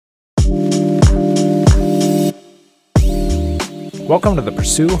Welcome to the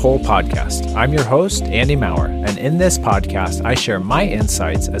Pursue Whole podcast. I'm your host, Andy Maurer, and in this podcast, I share my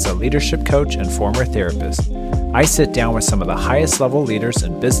insights as a leadership coach and former therapist. I sit down with some of the highest level leaders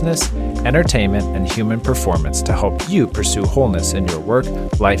in business, entertainment, and human performance to help you pursue wholeness in your work,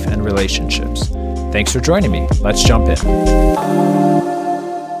 life, and relationships. Thanks for joining me. Let's jump in.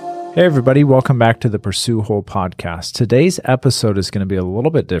 Hey everybody, welcome back to the Pursue Whole podcast. Today's episode is going to be a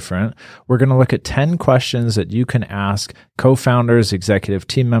little bit different. We're going to look at 10 questions that you can ask co-founders, executive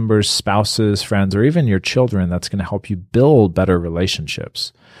team members, spouses, friends, or even your children that's going to help you build better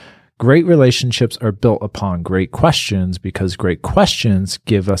relationships. Great relationships are built upon great questions because great questions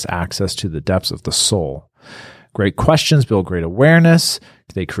give us access to the depths of the soul. Great questions build great awareness,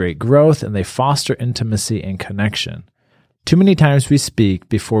 they create growth, and they foster intimacy and connection. Too many times we speak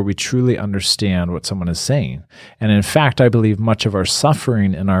before we truly understand what someone is saying. And in fact, I believe much of our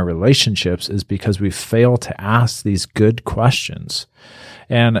suffering in our relationships is because we fail to ask these good questions.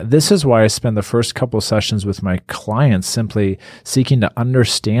 And this is why I spend the first couple sessions with my clients simply seeking to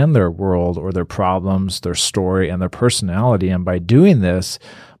understand their world or their problems, their story, and their personality. And by doing this,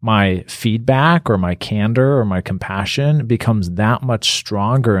 my feedback or my candor or my compassion becomes that much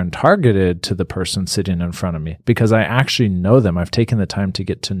stronger and targeted to the person sitting in front of me because I actually know them. I've taken the time to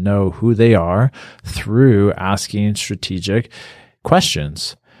get to know who they are through asking strategic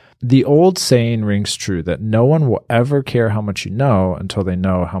questions. The old saying rings true that no one will ever care how much you know until they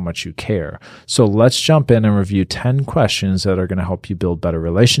know how much you care. So let's jump in and review 10 questions that are going to help you build better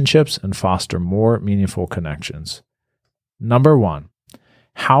relationships and foster more meaningful connections. Number 1.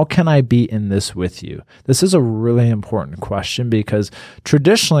 How can I be in this with you? This is a really important question because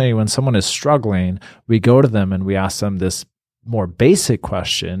traditionally when someone is struggling, we go to them and we ask them this more basic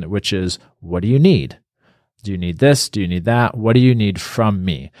question, which is, what do you need? Do you need this? Do you need that? What do you need from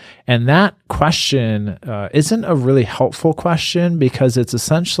me? And that question isn't a really helpful question because it's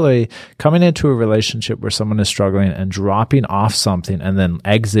essentially coming into a relationship where someone is struggling and dropping off something and then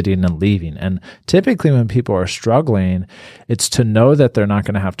exiting and leaving. And typically when people are struggling, it's to know that they're not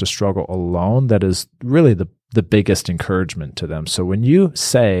going to have to struggle alone. That is really the biggest encouragement to them. So when you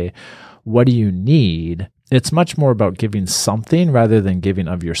say, what do you need? It's much more about giving something rather than giving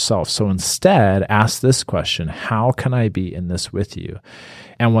of yourself. So instead, ask this question, how can I be in this with you?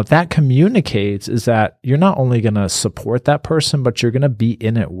 And what that communicates is that you're not only going to support that person, but you're going to be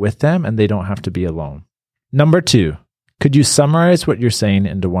in it with them and they don't have to be alone. Number 2. Could you summarize what you're saying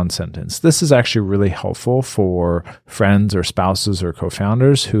into one sentence? This is actually really helpful for friends or spouses or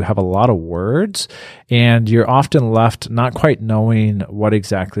co-founders who have a lot of words, and you're often left not quite knowing what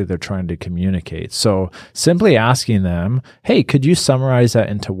exactly they're trying to communicate. So simply asking them, hey, could you summarize that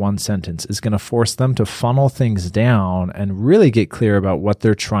into one sentence is going to force them to funnel things down and really get clear about what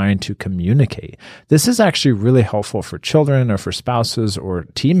they're trying to communicate. This is actually really helpful for children or for spouses or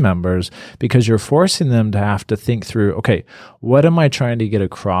team members because you're forcing them to have to think through, okay, what am I trying to get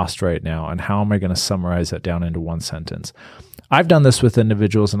across right now? And how am I going to summarize that down into one sentence? I've done this with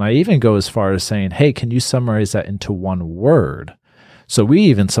individuals, and I even go as far as saying, hey, can you summarize that into one word? So we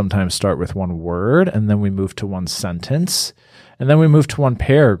even sometimes start with one word, and then we move to one sentence, and then we move to one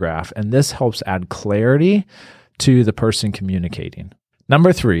paragraph. And this helps add clarity to the person communicating.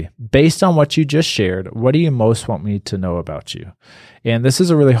 Number 3, based on what you just shared, what do you most want me to know about you? And this is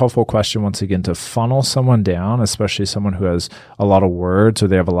a really helpful question, once again, to funnel someone down, especially someone who has a lot of words or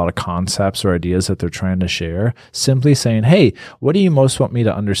they have a lot of concepts or ideas that they're trying to share. Simply saying, hey, what do you most want me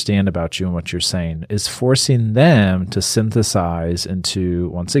to understand about you and what you're saying is forcing them to synthesize into,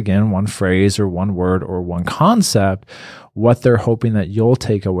 once again, one phrase or one word or one concept, what they're hoping that you'll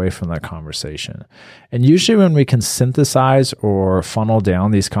take away from that conversation. And usually when we can synthesize or funnel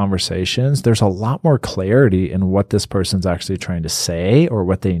down these conversations, there's a lot more clarity in what this person's actually trying to say or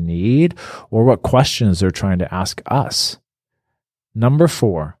what they need or what questions they're trying to ask us. Number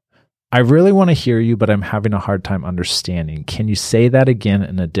 4, I really want to hear you, but I'm having a hard time understanding. Can you say that again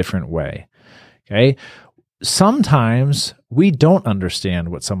in a different way? Okay. Sometimes we don't understand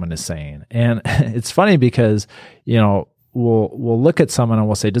what someone is saying. And it's funny because, we'll look at someone and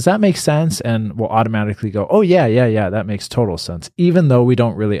we'll say, does that make sense? And we'll automatically go, oh yeah, that makes total sense, even though we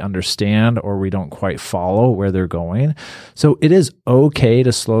don't really understand or we don't quite follow where they're going. So it is okay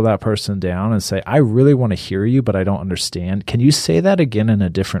to slow that person down and say, I really want to hear you, but I don't understand. Can you say that again in a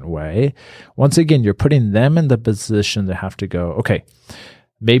different way? Once again, you're putting them in the position to have to go, okay,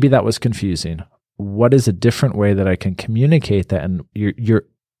 maybe that was confusing. What is a different way that I can communicate that? And you're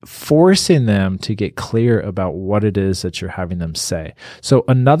forcing them to get clear about what it is that you're having them say. So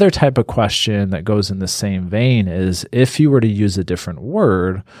another type of question that goes in the same vein is, if you were to use a different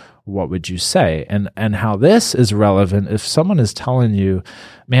word, what would you say? And how this is relevant if someone is telling you,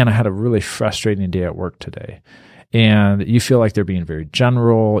 man, I had a really frustrating day at work today, and you feel like they're being very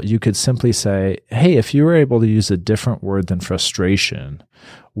general, you could simply say, hey, if you were able to use a different word than frustration,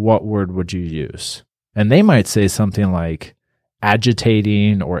 what word would you use? And they might say something like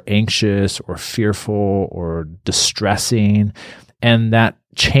agitating or anxious or fearful or distressing. And that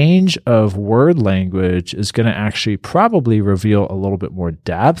change of word language is going to actually probably reveal a little bit more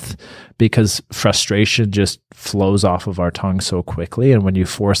depth, because frustration just flows off of our tongue so quickly. And when you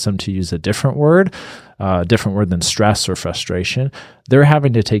force them to use a different word than stress or frustration, they're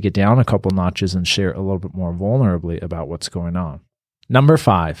having to take it down a couple notches and share a little bit more vulnerably about what's going on. Number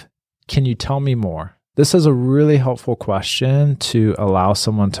 5, can you tell me more? This is a really helpful question to allow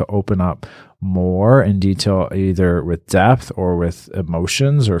someone to open up more in detail, either with depth or with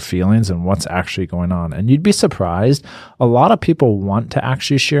emotions or feelings and what's actually going on. And you'd be surprised, a lot of people want to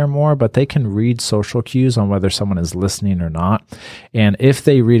actually share more, but they can read social cues on whether someone is listening or not. And if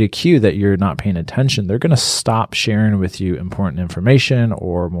they read a cue that you're not paying attention, they're going to stop sharing with you important information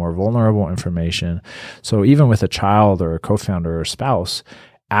or more vulnerable information. So even with a child or a co-founder or spouse,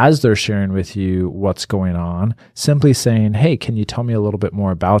 as they're sharing with you what's going on, simply saying, hey, can you tell me a little bit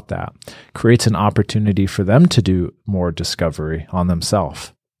more about that, creates an opportunity for them to do more discovery on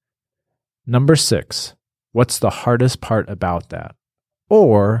themselves. Number 6, what's the hardest part about that?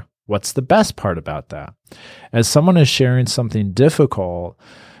 Or what's the best part about that? As someone is sharing something difficult,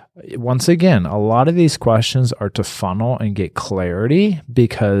 once again, a lot of these questions are to funnel and get clarity,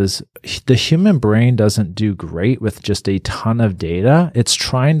 because the human brain doesn't do great with just a ton of data. It's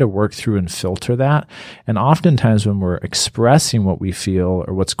trying to work through and filter that. And oftentimes when we're expressing what we feel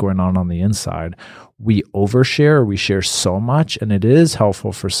or what's going on the inside, we overshare or we share so much, and it is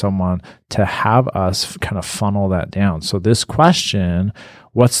helpful for someone to have us kind of funnel that down. So this question,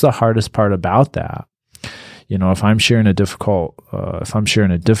 what's the hardest part about that? You know, if I'm sharing a difficult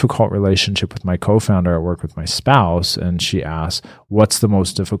relationship with my co-founder at work with my spouse, and she asks, what's the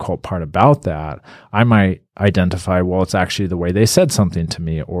most difficult part about that? I might identify, well, it's actually the way they said something to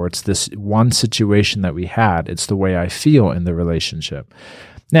me, or it's this one situation that we had. It's the way I feel in the relationship.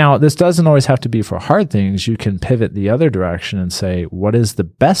 Now, this doesn't always have to be for hard things. You can pivot the other direction and say, what is the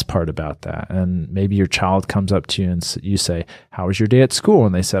best part about that? And maybe your child comes up to you and you say, how was your day at school?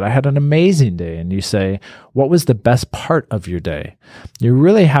 And they said, I had an amazing day. And you say, what was the best part of your day? You're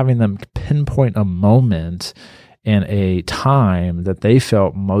really having them pinpoint a moment and a time that they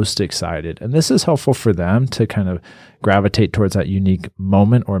felt most excited. And this is helpful for them to kind of gravitate towards that unique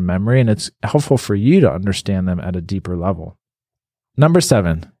moment or memory. And it's helpful for you to understand them at a deeper level. Number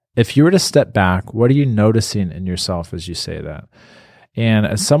 7, if you were to step back, what are you noticing in yourself as you say that? And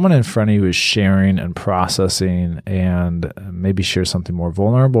as someone in front of you is sharing and processing and maybe share something more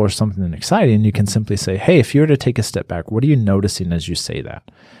vulnerable or something exciting, you can simply say, hey, if you were to take a step back, what are you noticing as you say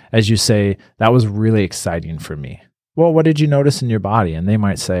that? As you say, that was really exciting for me. Well, what did you notice in your body? And they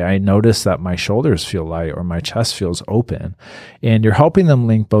might say, I noticed that my shoulders feel light or my chest feels open. And you're helping them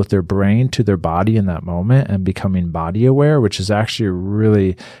link both their brain to their body in that moment and becoming body aware, which is actually a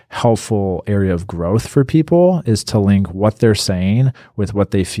really helpful area of growth for people, is to link what they're saying with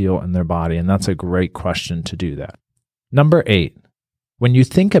what they feel in their body. And that's a great question to do that. Number 8, when you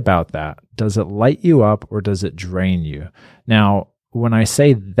think about that, does it light you up or does it drain you? Now, when I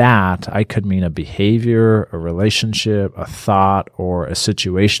say that, I could mean a behavior, a relationship, a thought, or a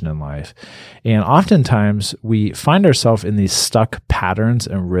situation in life. And oftentimes we find ourselves in these stuck patterns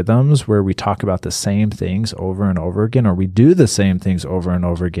and rhythms where we talk about the same things over and over again, or we do the same things over and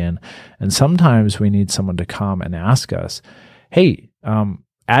over again. And sometimes we need someone to come and ask us, hey,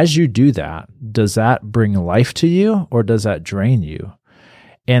 as you do that, does that bring life to you or does that drain you?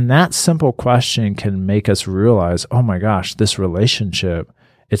 And that simple question can make us realize, oh my gosh, this relationship,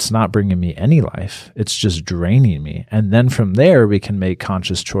 it's not bringing me any life. It's just draining me. And then from there, we can make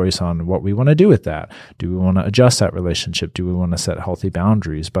conscious choice on what we want to do with that. Do we want to adjust that relationship? Do we want to set healthy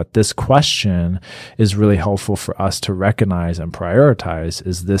boundaries? But this question is really helpful for us to recognize and prioritize.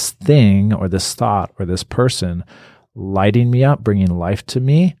 Is this thing or this thought or this person lighting me up, bringing life to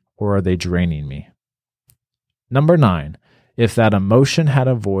me, or are they draining me? Number 9. If that emotion had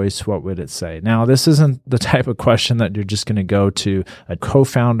a voice, what would it say? Now, this isn't the type of question that you're just going to go to a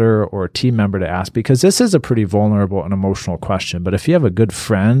co-founder or a team member to ask, because this is a pretty vulnerable and emotional question. But if you have a good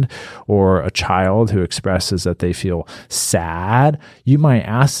friend or a child who expresses that they feel sad, you might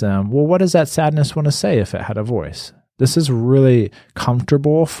ask them, well, what does that sadness want to say if it had a voice? This is really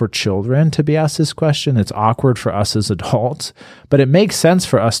comfortable for children to be asked this question. It's awkward for us as adults, but it makes sense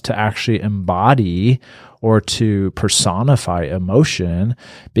for us to actually embody or to personify emotion,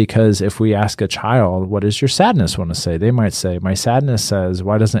 because if we ask a child, what does your sadness want to say? They might say, my sadness says,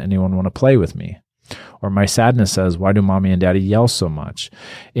 why doesn't anyone want to play with me? Or my sadness says, why do mommy and daddy yell so much?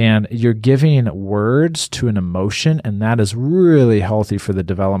 And you're giving words to an emotion, and that is really healthy for the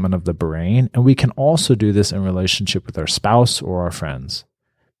development of the brain. And we can also do this in relationship with our spouse or our friends.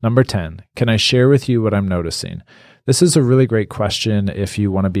 Number 10, can I share with you what I'm noticing? This is a really great question if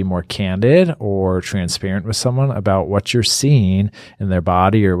you want to be more candid or transparent with someone about what you're seeing in their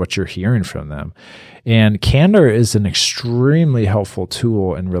body or what you're hearing from them. And candor is an extremely helpful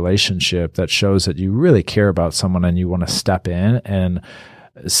tool in relationship that shows that you really care about someone and you want to step in and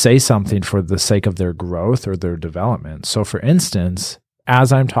say something for the sake of their growth or their development. So for instance,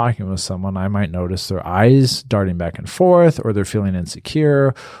 as I'm talking with someone, I might notice their eyes darting back and forth, or they're feeling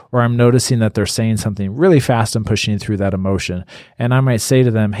insecure, or I'm noticing that they're saying something really fast and pushing through that emotion. And I might say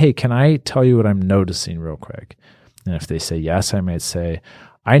to them, hey, can I tell you what I'm noticing real quick? And if they say yes, I might say,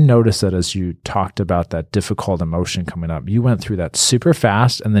 I noticed that as you talked about that difficult emotion coming up, you went through that super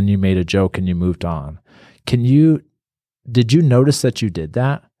fast and then you made a joke and you moved on. Did you notice that you did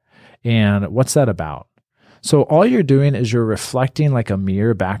that? And what's that about? So all you're doing is you're reflecting like a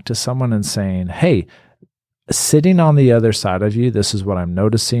mirror back to someone and saying, hey, sitting on the other side of you, this is what I'm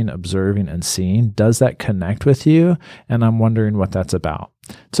noticing, observing, and seeing. Does that connect with you? And I'm wondering what that's about.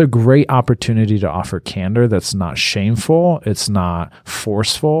 It's a great opportunity to offer candor that's not shameful, it's not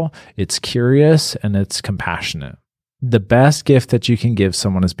forceful, it's curious, and it's compassionate. The best gift that you can give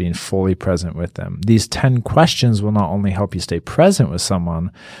someone is being fully present with them. These 10 questions will not only help you stay present with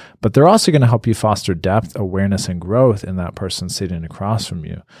someone, but they're also going to help you foster depth, awareness, and growth in that person sitting across from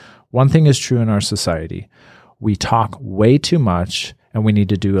you. One thing is true in our society. We talk way too much, and we need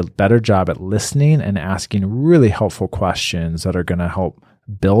to do a better job at listening and asking really helpful questions that are going to help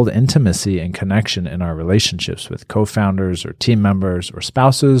build intimacy and connection in our relationships with co-founders or team members or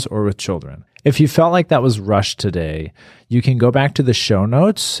spouses or with children. If you felt like that was rushed today, you can go back to the show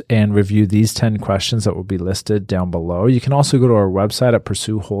notes and review these 10 questions that will be listed down below. You can also go to our website at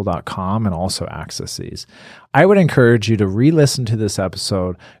pursuewhole.com and also access these. I would encourage you to re-listen to this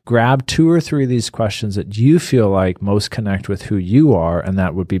episode, grab 2 or 3 of these questions that you feel like most connect with who you are and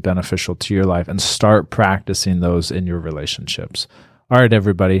that would be beneficial to your life, and start practicing those in your relationships. All right,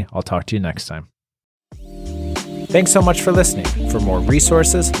 everybody, I'll talk to you next time. Thanks so much for listening. For more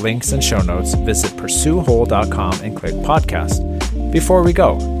resources, links, and show notes, visit pursuewhole.com and click podcast. Before we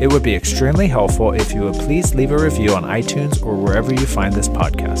go, it would be extremely helpful if you would please leave a review on iTunes or wherever you find this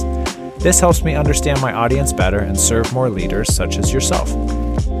podcast. This helps me understand my audience better and serve more leaders such as yourself.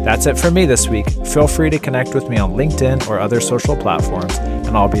 That's it for me this week. Feel free to connect with me on LinkedIn or other social platforms,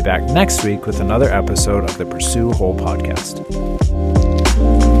 and I'll be back next week with another episode of the Pursue Whole podcast.